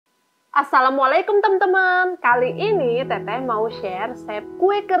Assalamualaikum teman-teman. Kali ini Teteh mau share resep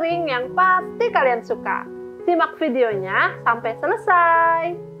kue kering yang pasti kalian suka. Simak videonya sampai selesai.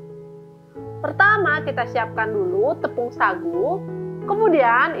 Pertama kita siapkan dulu tepung sagu.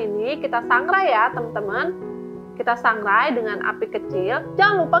 Kemudian ini kita sangrai ya teman-teman. Kita sangrai dengan api kecil.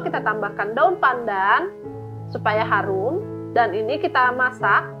 Jangan lupa kita tambahkan daun pandan supaya harum. Dan ini kita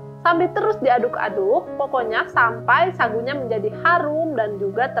masak sambil terus diaduk-aduk, pokoknya sampai sagunya menjadi harum dan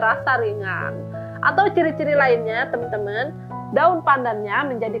juga terasa ringan. Atau ciri-ciri lainnya teman-teman, daun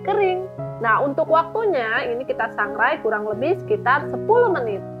pandannya menjadi kering. Nah untuk waktunya ini kita sangrai kurang lebih sekitar 10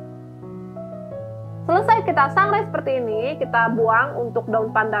 menit. Selesai kita sangrai seperti ini, kita buang untuk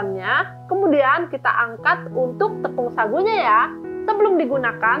daun pandannya. Kemudian kita angkat untuk tepung sagunya ya. Sebelum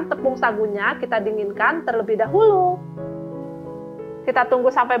digunakan, tepung sagunya kita dinginkan terlebih dahulu. Kita tunggu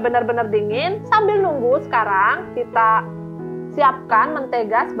sampai benar-benar dingin. Sambil nunggu sekarang kita siapkan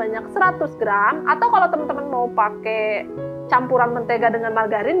mentega sebanyak 100 gram. Atau kalau teman-teman mau pakai campuran mentega dengan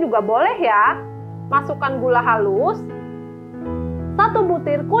margarin juga boleh ya. Masukkan gula halus, 1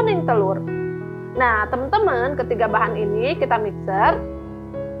 butir kuning telur. Nah teman-teman, ketiga bahan ini kita mixer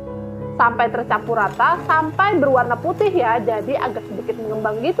sampai tercampur rata, sampai berwarna putih ya. Jadi agak sedikit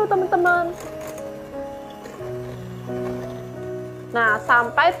mengembang gitu teman-teman. Nah,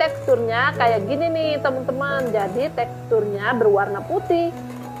 sampai teksturnya kayak gini nih teman-teman. Jadi teksturnya berwarna putih.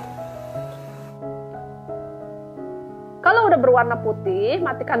 Kalau udah berwarna putih,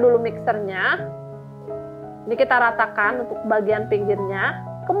 matikan dulu mixernya. Ini kita ratakan untuk bagian pinggirnya.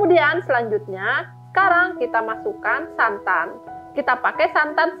 Kemudian selanjutnya, sekarang kita masukkan santan. Kita pakai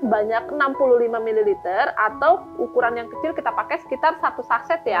santan sebanyak 65 ml atau ukuran yang kecil kita pakai sekitar 1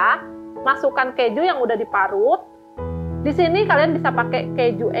 sachet ya. Masukkan keju yang udah diparut. Di sini kalian bisa pakai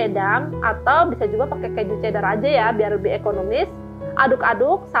keju edam atau bisa juga pakai keju cheddar aja ya biar lebih ekonomis.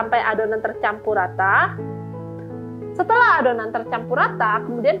 Aduk-aduk sampai adonan tercampur rata. Setelah adonan tercampur rata,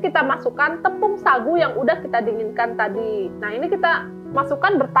 kemudian kita masukkan tepung sagu yang udah kita dinginkan tadi. Nah ini kita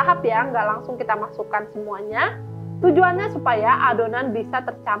masukkan bertahap ya, nggak langsung kita masukkan semuanya. Tujuannya supaya adonan bisa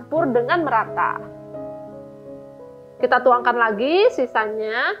tercampur dengan merata. Kita tuangkan lagi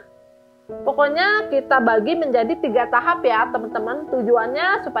sisanya. Pokoknya kita bagi menjadi 3 tahap ya teman-teman.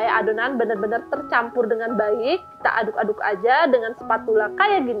 Tujuannya supaya adonan benar-benar tercampur dengan baik. Kita aduk-aduk aja dengan spatula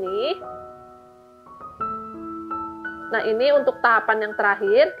kayak gini. Nah ini untuk tahapan yang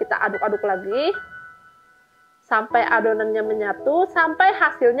terakhir. Kita aduk-aduk lagi sampai adonannya menyatu, sampai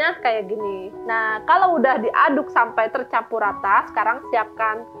hasilnya kayak gini. Nah kalau udah diaduk sampai tercampur rata, sekarang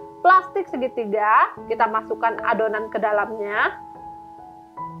siapkan plastik segitiga. Kita masukkan adonan ke dalamnya.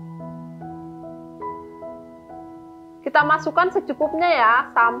 Kita masukkan secukupnya ya,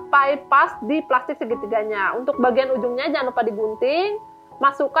 sampai pas di plastik segitiganya. Untuk bagian ujungnya jangan lupa digunting.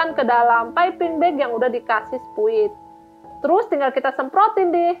 Masukkan ke dalam piping bag yang udah dikasih spuit. Terus tinggal kita semprotin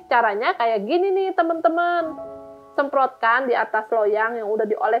deh. Caranya kayak gini nih teman-teman. Semprotkan di atas loyang yang udah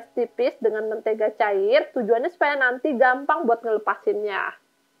dioles tipis dengan mentega cair. Tujuannya supaya nanti gampang buat ngelepasinnya.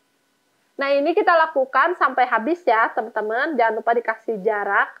 Nah ini kita lakukan sampai habis ya teman-teman. Jangan lupa dikasih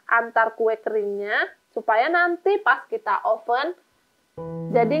jarak antar kue keringnya, supaya nanti pas kita oven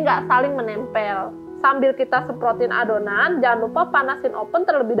jadi nggak saling menempel. Sambil kita semprotin adonan, jangan lupa panasin oven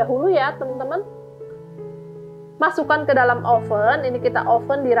terlebih dahulu ya teman-teman. Masukkan ke dalam oven. Ini kita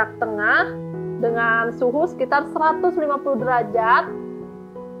oven di rak tengah dengan suhu sekitar 150 derajat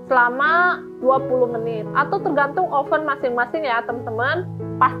selama 20 menit. Atau tergantung oven masing-masing ya teman-teman.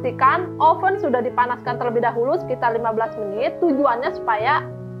 Pastikan oven sudah dipanaskan terlebih dahulu sekitar 15 menit. Tujuannya supaya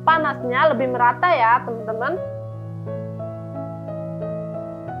panasnya lebih merata ya teman-teman.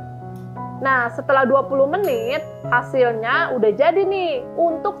 Nah setelah 20 menit hasilnya udah jadi nih.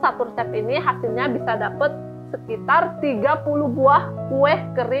 Untuk satu resep ini hasilnya bisa dapet sekitar 30 buah kue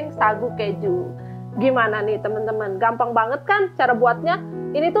kering sagu keju. Gimana nih teman-teman? Gampang banget kan cara buatnya?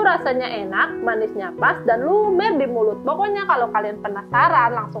 Ini tuh rasanya enak, manisnya pas, dan lumer di mulut. Pokoknya kalau kalian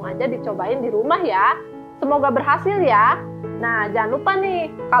penasaran langsung aja dicobain di rumah ya. Semoga berhasil ya. Nah, jangan lupa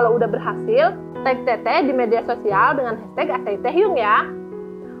nih, kalau udah berhasil, tag Teteh di media sosial dengan hashtag #ASAITEHYUNG ya.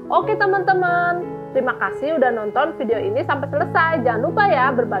 Oke teman-teman, terima kasih udah nonton video ini sampai selesai. Jangan lupa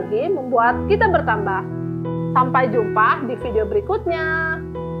ya, berbagi membuat kita bertambah. Sampai jumpa di video berikutnya.